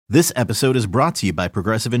This episode is brought to you by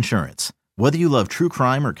Progressive Insurance. Whether you love true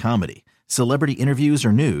crime or comedy, celebrity interviews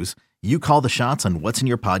or news, you call the shots on what's in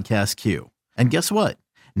your podcast queue. And guess what?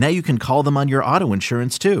 Now you can call them on your auto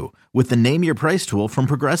insurance too with the Name Your Price tool from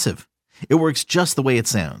Progressive. It works just the way it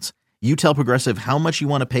sounds. You tell Progressive how much you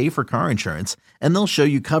want to pay for car insurance, and they'll show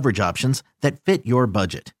you coverage options that fit your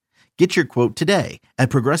budget. Get your quote today at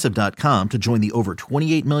Progressive.com to join the over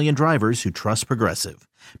 28 million drivers who trust Progressive.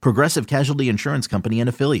 Progressive Casualty Insurance Company and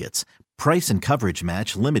Affiliates. Price and coverage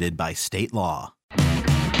match limited by state law.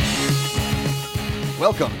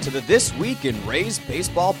 Welcome to the This Week in Rays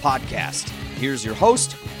Baseball podcast. Here's your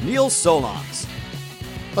host, Neil Solondz.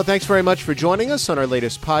 Well, thanks very much for joining us on our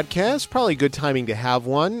latest podcast. Probably good timing to have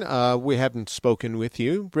one. We haven't spoken with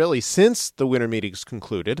you really since the winter meetings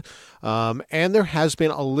concluded. And there has been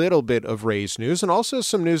a little bit of Rays news and also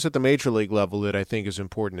some news at the major league level that I think is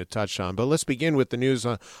important to touch on. But let's begin with the news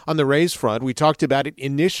on the Rays front. We talked about it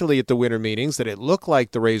initially at the winter meetings that it looked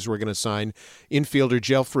like the Rays were going to sign infielder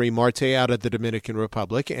Jeffrey Marte out of the Dominican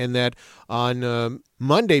Republic, and that on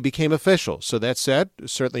Monday became official. So that said,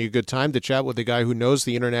 certainly a good time to chat with a guy who knows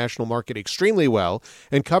the international market extremely well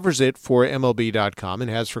and covers it for MLB.com and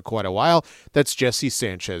has for quite a while. That's Jesse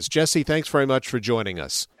Sanchez. Jesse, thanks very much for joining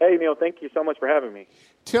us. Hey, Neil, thank you so much for having me.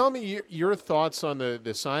 Tell me your thoughts on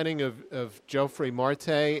the signing of Jeffrey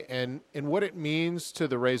Marte and what it means to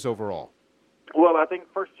the Rays overall. Well, I think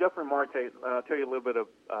first Jeffrey Marte, I'll tell you a little bit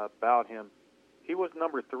about him. He was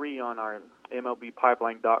number 3 on our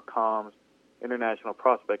MLBpipeline.com's international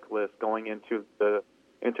prospect list going into the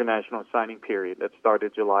international signing period that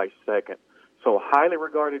started July 2nd. So highly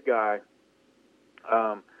regarded guy.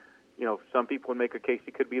 Some people would make a case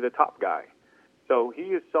he could be the top guy. So he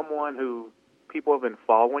is someone who people have been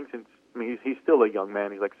following since, he's still a young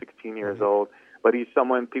man. He's like 16 years old, but he's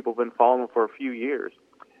someone people have been following for a few years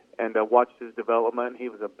and watched his development. He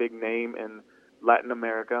was a big name in Latin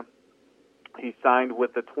America. He signed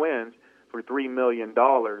with the Twins for $3 million.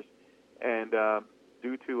 And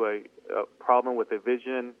due to a problem with the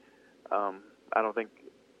vision, I don't think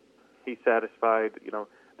he satisfied,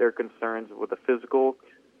 their concerns with the physical.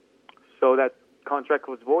 So that contract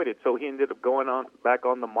was voided. So he ended up going back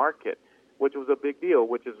on the market, which was a big deal,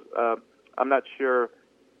 which is I'm not sure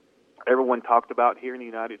everyone talked about here in the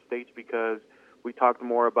United States because we talked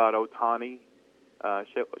more about Ohtani,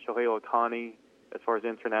 Shohei Ohtani, as far as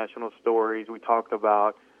international stories. We talked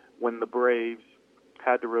about when the Braves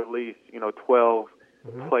had to release, 12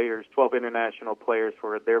 players, 12 international players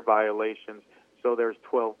for their violations. So there's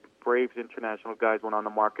 12 Braves international guys went on the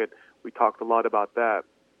market. We talked a lot about that.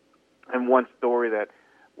 And one story that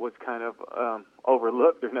was kind of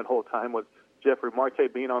overlooked during that whole time was Jeffrey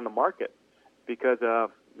Marte being on the market because, a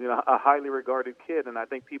highly regarded kid. And I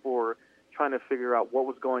think people were trying to figure out what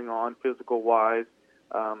was going on physical-wise.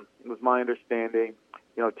 It was my understanding,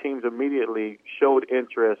 teams immediately showed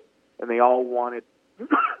interest and they all wanted him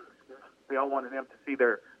to see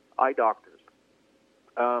their eye doctors.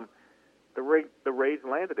 The Rays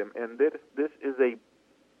landed him, and this is a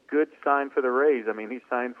good sign for the Rays. He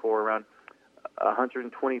signed for around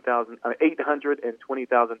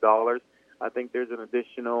 $820,000. I think there's an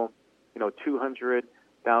additional,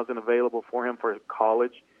 $200,000 available for him for a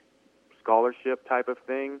college scholarship type of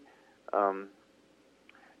thing. I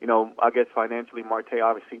guess financially, Marte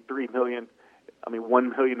obviously $3 million.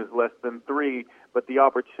 $1 million is less than 3, but the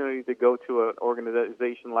opportunity to go to an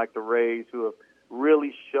organization like the Rays, who have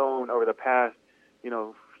really shown over the past,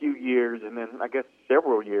 few years, and then I guess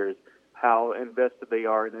several years, how invested they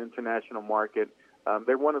are in the international market.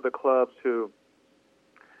 They're one of the clubs who,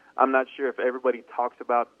 I'm not sure if everybody talks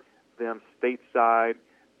about them stateside,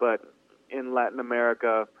 but in Latin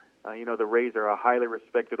America, the Rays are a highly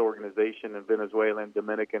respected organization in Venezuela and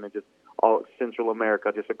Dominican and just all Central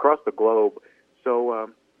America, just across the globe. So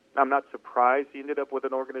I'm not surprised he ended up with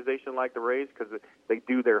an organization like the Rays because they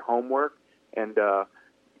do their homework, and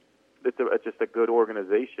it's just a good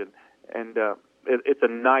organization. And it's a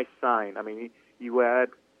nice sign. You add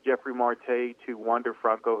Jeffrey Marte to Wander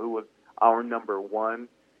Franco, who was our number 1.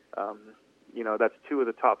 That's 2 of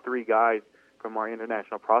the top 3 guys from our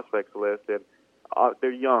international prospects list. And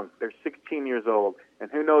they're young. They're 16 years old. And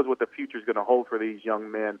who knows what the future is going to hold for these young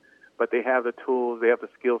men. But they have the tools, they have the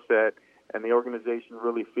skill set, and the organization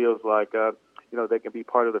really feels like, they can be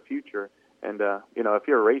part of the future. And, if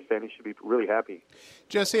you're a Rays fan, you should be really happy.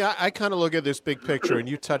 Jesse, I kind of look at this big picture, and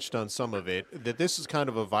you touched on some of it, that this is kind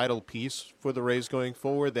of a vital piece for the Rays going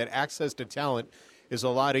forward, that access to talent is a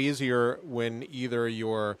lot easier when either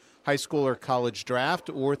your high school or college draft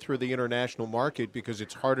or through the international market because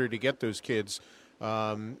it's harder to get those kids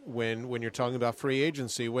when you're talking about free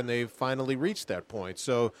agency, when they finally reach that point.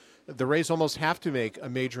 So the Rays almost have to make a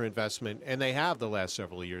major investment, and they have the last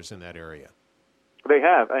several years in that area. They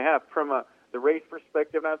have. From the Rays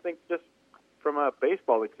perspective, and I think just from a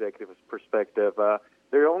baseball executive's perspective,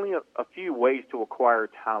 there are only a few ways to acquire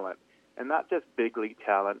talent, and not just big league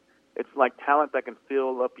talent. It's like talent that can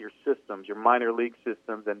fill up your systems, your minor league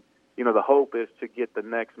systems, and the hope is to get the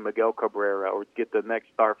next Miguel Cabrera or get the next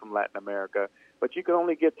star from Latin America. But you can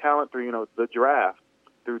only get talent through the draft,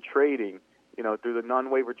 through trading, through the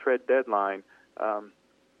non-waiver trade deadline, and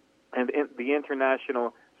the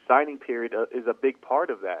international signing period is a big part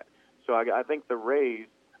of that. So I think the Rays,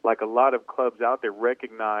 like a lot of clubs out there,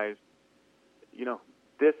 recognize,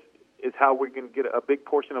 this is how we're going to get a big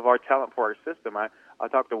portion of our talent for our system. I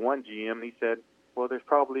talked to one GM, and he said, well, there's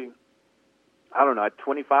probably,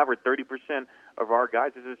 25 or 30% of our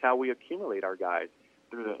guys. This is how we accumulate our guys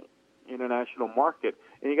through the international market.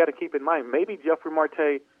 And you got to keep in mind, maybe Jeffrey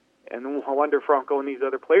Marte and Wander Franco and these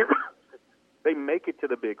other players, they make it to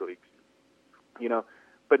the big leagues,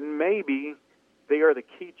 but maybe they are the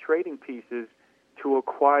key trading pieces to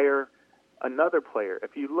acquire another player.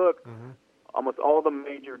 If you look, almost all the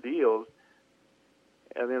major deals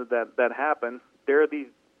and then that happen, there are these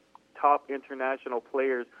top international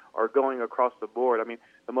players are going across the board. I mean,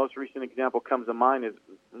 the most recent example comes to mind is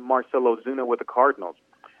Marcell Ozuna with the Cardinals.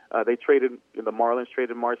 The Marlins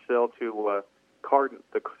traded Marcell to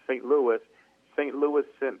St. Louis. St. Louis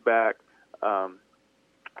sent back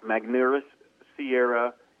Magneuris,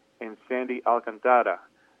 Sierra, and Sandy Alcantara.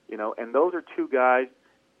 And those are two guys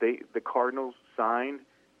the Cardinals signed,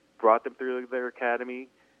 brought them through their academy,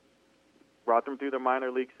 brought them through their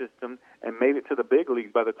minor league system, and made it to the big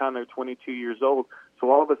leagues by the time they're 22 years old. So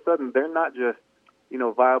all of a sudden, they're not just,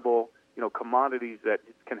 viable, commodities that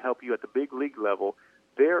can help you at the big league level.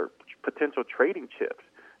 They're potential trading chips.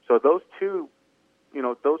 So those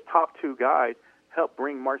those top two guys help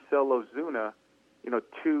bring Marcell Ozuna,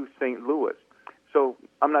 to St. Louis. So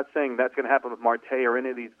I'm not saying that's going to happen with Marte or any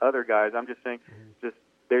of these other guys. I'm just saying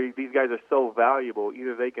these guys are so valuable.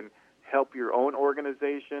 Either they can help your own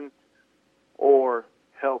organization or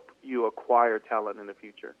help you acquire talent in the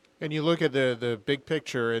future. And you look at the big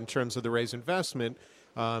picture in terms of the Rays investment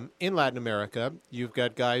in Latin America. You've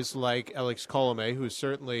got guys like Alex Colome, who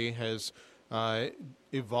certainly has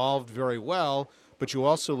evolved very well, but you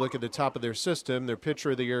also look at the top of their system. Their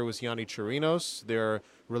pitcher of the year was Yanni Chirinos, their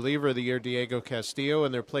reliever of the year, Diego Castillo,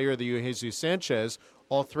 and their player of the year, Jesus Sanchez.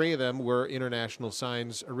 All three of them were international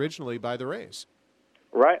signs originally by the Rays.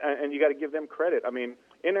 Right, and you got to give them credit. I mean,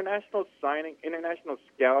 international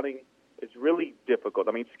scouting is really difficult.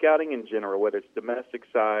 I mean, scouting in general, whether it's domestic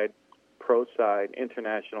side, pro side,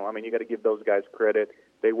 international, I mean, you got to give those guys credit.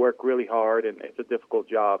 They work really hard, and it's a difficult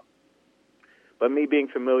job. But me being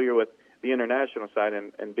familiar with the international side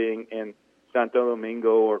and being in Santo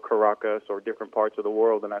Domingo or Caracas or different parts of the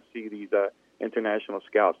world, and I see these international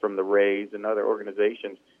scouts from the Rays and other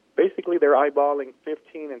organizations, basically they're eyeballing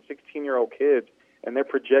 15 and 16-year-old kids, and they're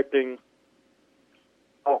projecting,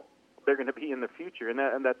 they're going to be in the future, and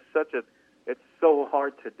that's it's so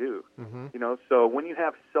hard to do, So when you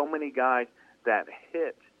have so many guys that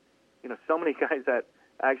hit, so many guys that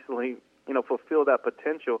actually, fulfill that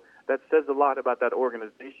potential, that says a lot about that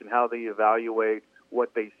organization, how they evaluate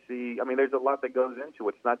what they see. I mean, there's a lot that goes into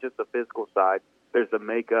it. It's not just the physical side. There's the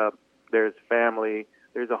makeup. There's family.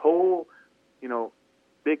 There's a whole,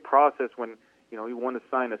 big process when, you want to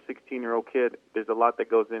sign a 16-year-old kid. There's a lot that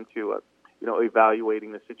goes into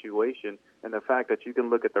evaluating the situation. And the fact that you can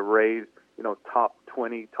look at the Rays, top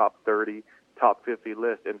 20, top 30, top 50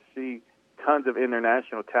 list and see tons of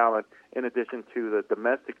international talent in addition to the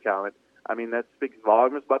domestic talent, I mean, that speaks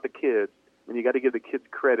volumes about the kids. And you got to give the kids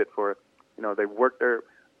credit for, they worked their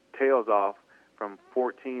tails off from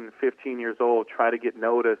 14, 15 years old, try to get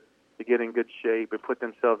noticed, to get in good shape and put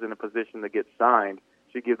themselves in a position to get signed.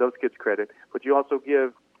 So you give those kids credit. But you also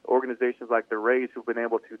give organizations like the Rays who've been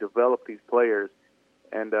able to develop these players.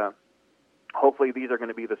 And hopefully these are going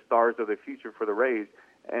to be the stars of the future for the Rays.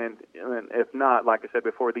 And if not, like I said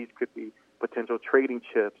before, these could be potential trading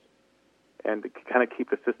chips and to kind of keep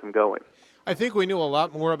the system going. I think we knew a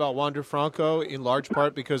lot more about Wander Franco in large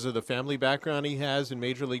part because of the family background he has in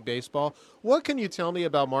Major League Baseball. What can you tell me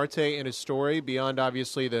about Marte and his story beyond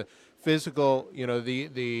obviously the physical,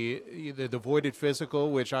 the voided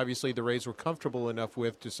physical, which obviously the Rays were comfortable enough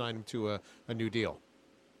with to sign him to a new deal?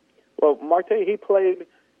 Well, Marte,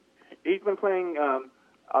 he's been playing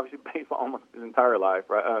obviously baseball almost his entire life,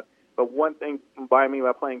 right? But one thing by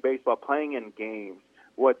playing baseball, playing in games,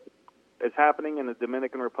 what is happening in the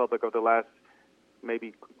Dominican Republic over the last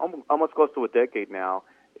maybe almost close to a decade now,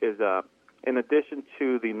 is in addition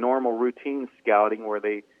to the normal routine scouting where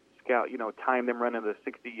they scout, time them running the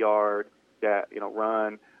 60-yard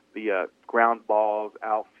run, the ground balls,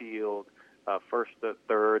 outfield, first to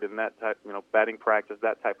third, and that type, batting practice,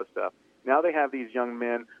 that type of stuff. Now they have these young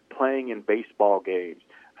men playing in baseball games.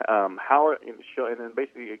 And then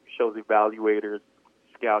basically it shows evaluators,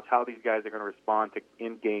 scouts, how these guys are going to respond to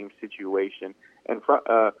in-game situation. And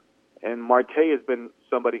Marte has been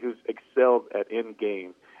somebody who's excelled at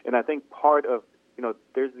in-game. And I think part of,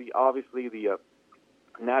 there's obviously the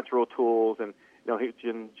natural tools and, his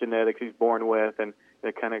genetics he's born with, and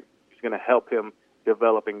it kind of is going to help him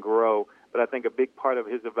develop and grow. But I think a big part of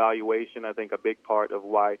his evaluation, a big part of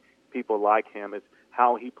why people like him is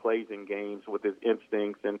how he plays in games with his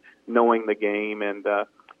instincts and knowing the game. And,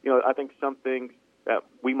 I think some things that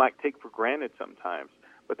we might take for granted sometimes.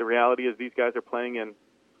 But the reality is these guys are playing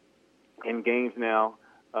in games now.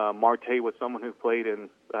 Marte was someone who played in,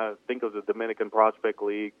 I think it was the Dominican Prospect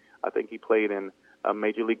League. I think he played in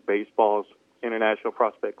Major League Baseball's International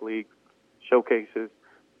Prospect League showcases.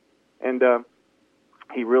 And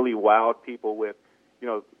he really wowed people with,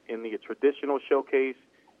 in the traditional showcase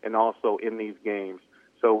and also in these games.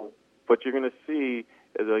 So what you're going to see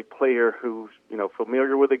is a player who's,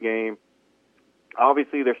 familiar with the game.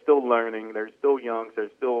 Obviously, they're still learning. They're still young. So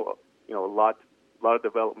there's still, a lot of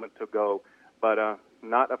development to go, but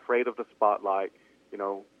not afraid of the spotlight.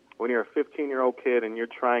 When you're a 15-year-old kid and you're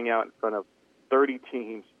trying out in front of 30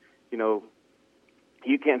 teams,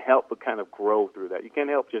 you can't help but kind of grow through that. You can't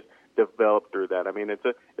help just develop through that. I mean, it's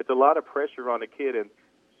a lot of pressure on a kid, and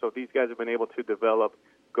so these guys have been able to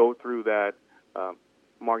go through that.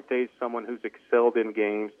 Marte's someone who's excelled in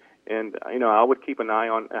games, and I would keep an eye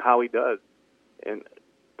on how he does, and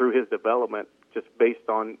through his development, just based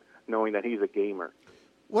on knowing that he's a gamer.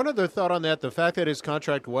 One other thought on that, the fact that his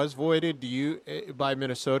contract was voided by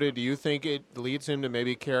Minnesota, do you think it leads him to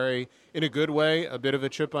maybe carry, in a good way, a bit of a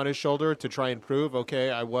chip on his shoulder to try and prove, okay,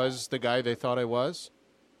 I was the guy they thought I was?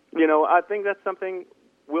 I think that's something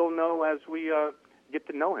we'll know as we get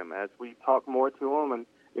to know him, as we talk more to him. And,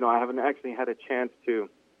 I haven't actually had a chance to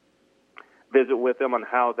visit with him on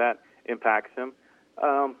how that impacts him.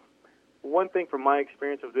 One thing from my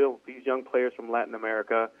experience of these young players from Latin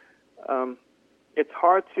America, it's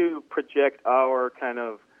hard to project our kind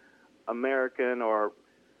of American or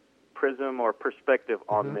prism or perspective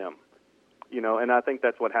on them, and I think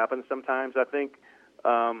that's what happens sometimes. I think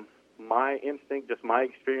my instinct, just my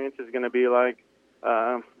experience, is going to be like,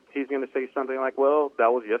 he's going to say something like, well,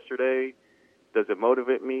 that was yesterday. Does it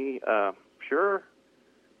motivate me? Sure.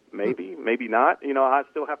 Maybe, maybe not. I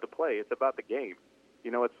still have to play. It's about the game.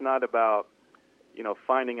 It's not about,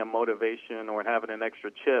 finding a motivation or having an extra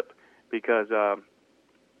chip, because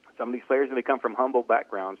some of these players, they come from humble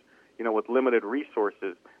backgrounds, with limited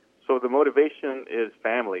resources. So the motivation is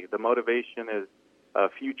family. The motivation is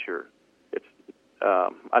future. It's,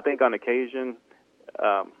 I think on occasion,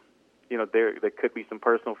 there could be some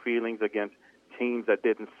personal feelings against teams that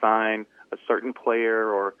didn't sign a certain player,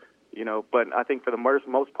 or, but I think for the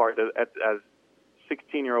most part, as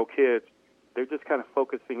 16-year-old kids, they're just kind of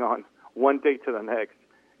focusing on one day to the next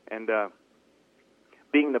and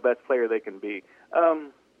being the best player they can be.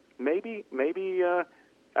 Maybe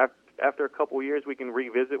after a couple of years, we can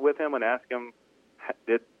revisit with him and ask him,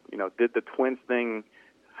 did the Twins thing,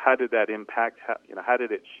 how did that impact? How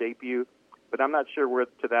did it shape you? But I'm not sure we're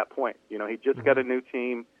to that point. He just got a new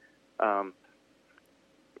team.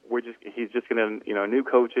 He's just going to, new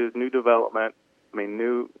coaches, new development.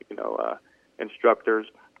 New, instructors.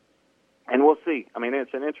 And we'll see.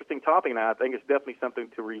 It's an interesting topic now. I think it's definitely something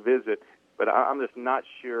to revisit, but I'm just not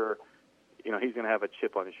sure, he's going to have a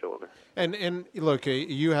chip on his shoulder. And look,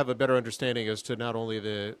 you have a better understanding as to not only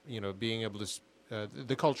the, being able to,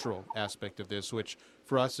 the cultural aspect of this, which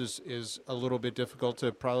for us is a little bit difficult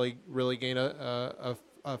to probably really gain a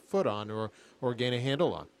foot on or gain a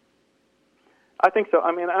handle on. I think so.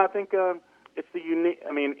 I think it's the unique.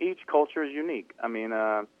 Each culture is unique.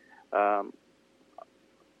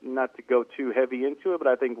 Not to go too heavy into it, but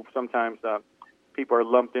I think sometimes people are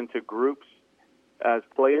lumped into groups as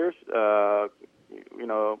players.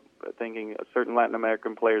 Thinking certain Latin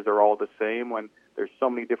American players are all the same when there's so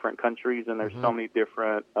many different countries and there's so many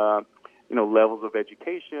different, levels of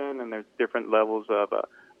education, and there's different levels of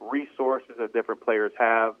resources that different players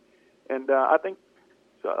have. And I think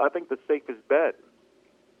the safest bet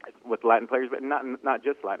with Latin players, but not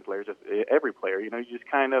just Latin players, just every player. You just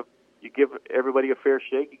kind of, you give everybody a fair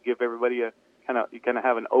shake. You give everybody you kind of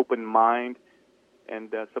have an open mind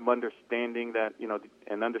and some understanding that,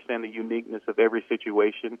 and understand the uniqueness of every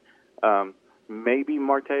situation. maybe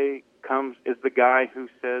Marte is the guy who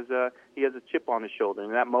says he has a chip on his shoulder,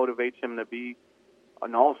 and that motivates him to be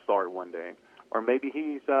an all-star one day. Or maybe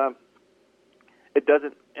it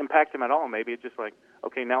doesn't impact him at all. Maybe it's just like,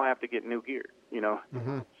 okay, now I have to get new gear,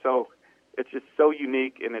 Mm-hmm. So it's just so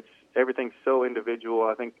unique, and everything's so individual.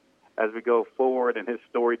 I think as we go forward and his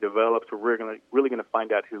story develops, we're really going to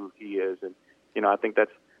find out who he is. And, I think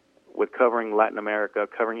that's with covering Latin America,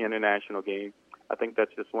 covering international games, I think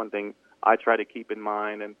that's just one thing I try to keep in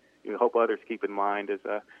mind, and hope others keep in mind is,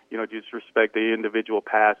 just respect the individual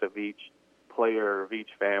path of each player, of each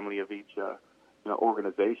family, of each,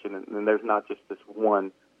 organization. And there's not just this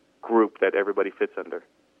one group that everybody fits under.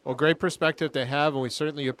 Well, great perspective to have, and we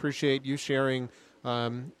certainly appreciate you sharing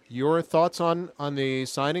your thoughts on the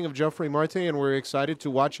signing of Jofrey Marte, and we're excited to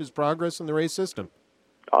watch his progress in the Rays system.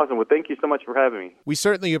 Awesome. Well, thank you so much for having me. We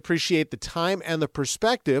certainly appreciate the time and the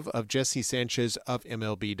perspective of Jesse Sanchez of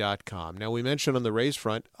MLB.com. Now, we mentioned on the Rays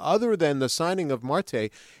front, other than the signing of Marte,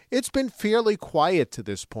 it's been fairly quiet to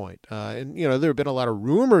this point. And there have been a lot of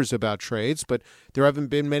rumors about trades, but there haven't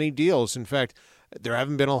been many deals. In fact, there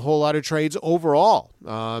haven't been a whole lot of trades overall.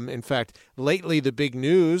 In fact, lately the big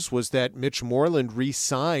news was that Mitch Moreland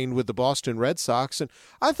re-signed with the Boston Red Sox, and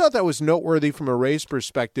I thought that was noteworthy from a Rays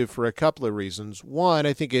perspective for a couple of reasons. One,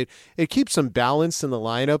 I think it keeps some balance in the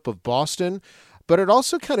lineup of Boston, but it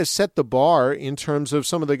also kind of set the bar in terms of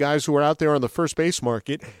some of the guys who are out there on the first base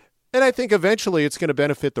market. And I think eventually it's going to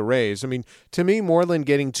benefit the Rays. I mean, to me, Moreland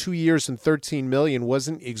getting 2 years and $13 million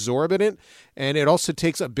wasn't exorbitant, and it also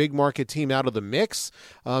takes a big market team out of the mix.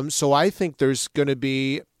 So I think there's going to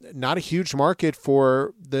be not a huge market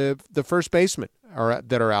for the first baseman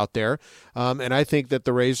that are out there. And I think that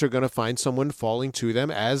the Rays are going to find someone falling to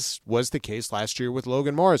them, as was the case last year with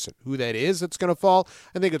Logan Morrison. Who that is that's going to fall,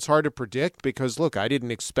 I think it's hard to predict because, look, I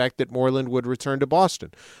didn't expect that Moreland would return to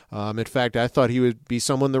Boston. In fact, I thought he would be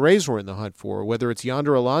someone the Rays were in the hunt for. Whether it's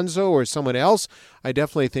Yonder Alonso or someone else, I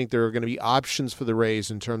definitely think there are going to be options for the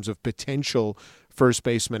Rays in terms of potential first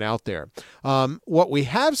baseman out there. What we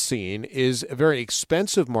have seen is a very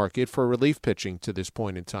expensive market for relief pitching to this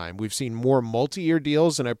point in time. We've seen more multi-year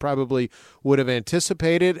deals than I probably would have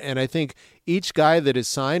anticipated, and I think each guy that is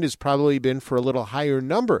signed has probably been for a little higher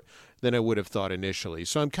number than I would have thought initially.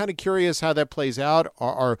 So I'm kind of curious how that plays out.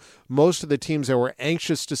 Are most of the teams that were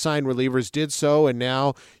anxious to sign relievers did so, and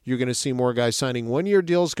now you're going to see more guys signing one-year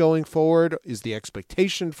deals going forward? Is the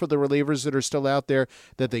expectation for the relievers that are still out there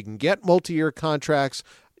that they can get multi-year contracts?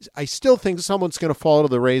 I still think someone's going to fall to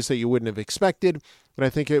the Rays that you wouldn't have expected, but I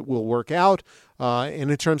think it will work out. And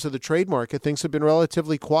in terms of the trade market, things have been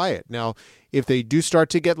relatively quiet. Now, if they do start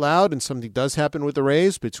to get loud and something does happen with the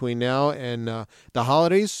Rays between now and the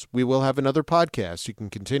holidays, we will have another podcast. You can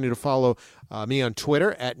continue to follow me on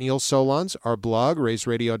Twitter at Neil Solondz, our blog,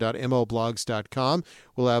 raysradio.mlblogs.com.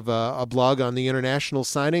 We'll have a blog on the international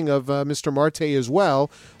signing of Mr. Marte as well.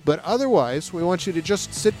 But otherwise, we want you to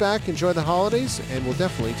just sit back, enjoy the holidays, and we'll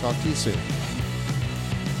definitely talk to you soon.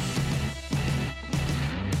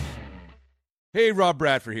 Hey, Rob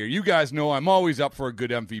Bradford here. You guys know I'm always up for a good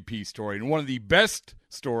MVP story, and one of the best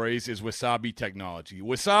stories is Wasabi Technology.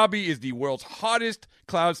 Wasabi is the world's hottest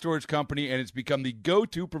cloud storage company, and it's become the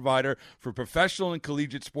go-to provider for professional and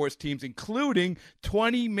collegiate sports teams, including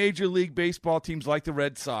 20 Major League Baseball teams like the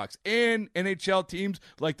Red Sox and NHL teams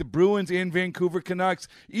like the Bruins and Vancouver Canucks.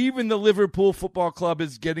 Even the Liverpool Football Club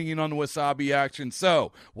is getting in on the Wasabi action.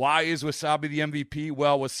 So, why is Wasabi the MVP?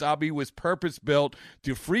 Well, Wasabi was purpose-built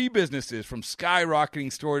to free businesses from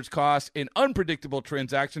skyrocketing storage costs and unpredictable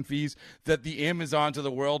transaction fees that the Amazons of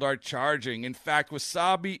the world are charging. In fact,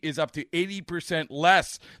 Wasabi is up to 80%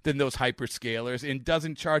 less than those hyperscalers and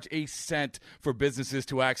doesn't charge a cent for businesses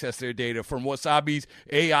to access their data. From Wasabi's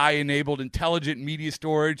AI-enabled intelligent media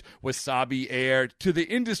storage, Wasabi Air, to the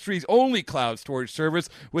industry's only cloud storage service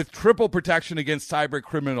with triple protection against cyber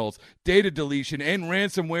criminals, data deletion, and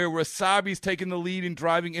ransomware, Wasabi's taken the lead in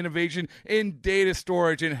driving innovation in data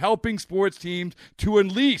storage and helping sports teams to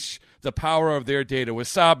unleash the power of their data.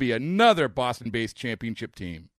 Wasabi, another Boston-based championship team.